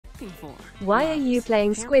looking for. Why are you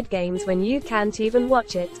playing Squid Games when you can't even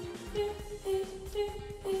watch it?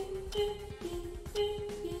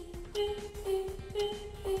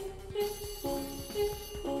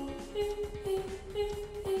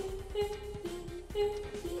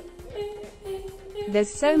 There's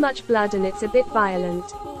so much blood and it's a bit violent.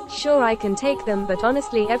 Sure, I can take them, but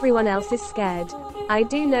honestly everyone else is scared. I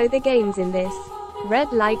do know the games in this.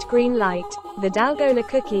 Red light, green light, the Dalgona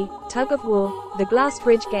cookie, tug of war, the glass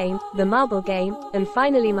bridge game, the marble game, and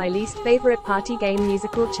finally my least favorite party game,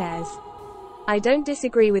 musical chairs. I don't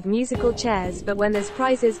disagree with musical chairs, but when there's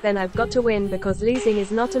prizes then I've got to win because losing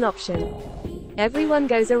is not an option. Everyone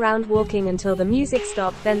goes around walking until the music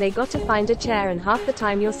stops, then they got to find a chair and half the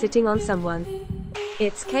time you're sitting on someone.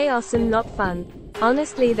 It's chaos and not fun.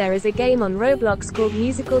 Honestly, there is a game on Roblox called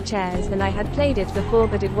Musical Chairs and I had played it before,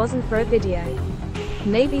 but it wasn't for a video.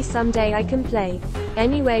 Maybe someday I can play.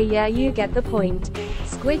 Anyway, yeah, you get the point.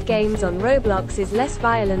 Squid Games on Roblox is less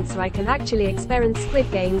violent, so I can actually experience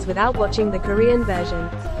Squid Games without watching the Korean version.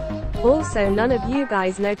 Also, none of you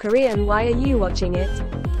guys know Korean, why are you watching it?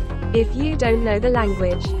 If you don't know the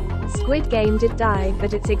language. Squid Game did die,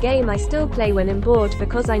 but it's a game I still play when I'm bored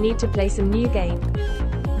because I need to play some new game.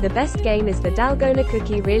 The best game is the Dalgona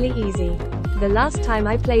cookie, really easy. The last time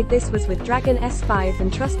I played this was with Dragon S5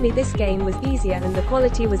 and trust me, this game was easier and the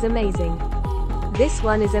quality was amazing. This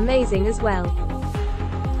one is amazing as well.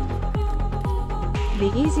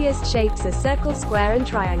 The easiest shapes are circle, square and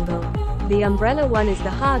triangle. The umbrella one is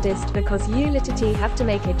the hardest because you literally have to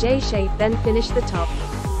make a J shape then finish the top.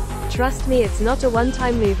 Trust me, it's not a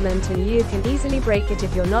one-time movement and you can easily break it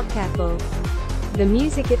if you're not careful. The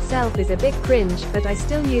music itself is a bit cringe, but I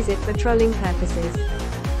still use it for trolling purposes.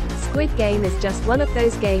 Squid Game is just one of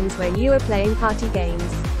those games where you are playing party games.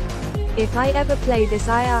 If I ever play this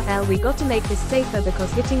IRL, we got to make this safer because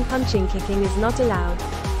hitting, punching, kicking is not allowed.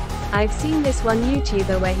 I've seen this one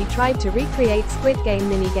YouTuber where he tried to recreate Squid Game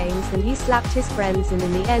minigames and he slapped his friends and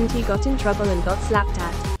in the end he got in trouble and got slapped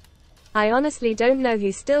at. I honestly don't know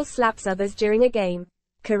who still slaps others during a game.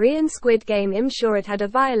 Korean Squid Game, I'm sure it had a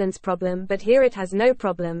violence problem, but here it has no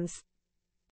problems.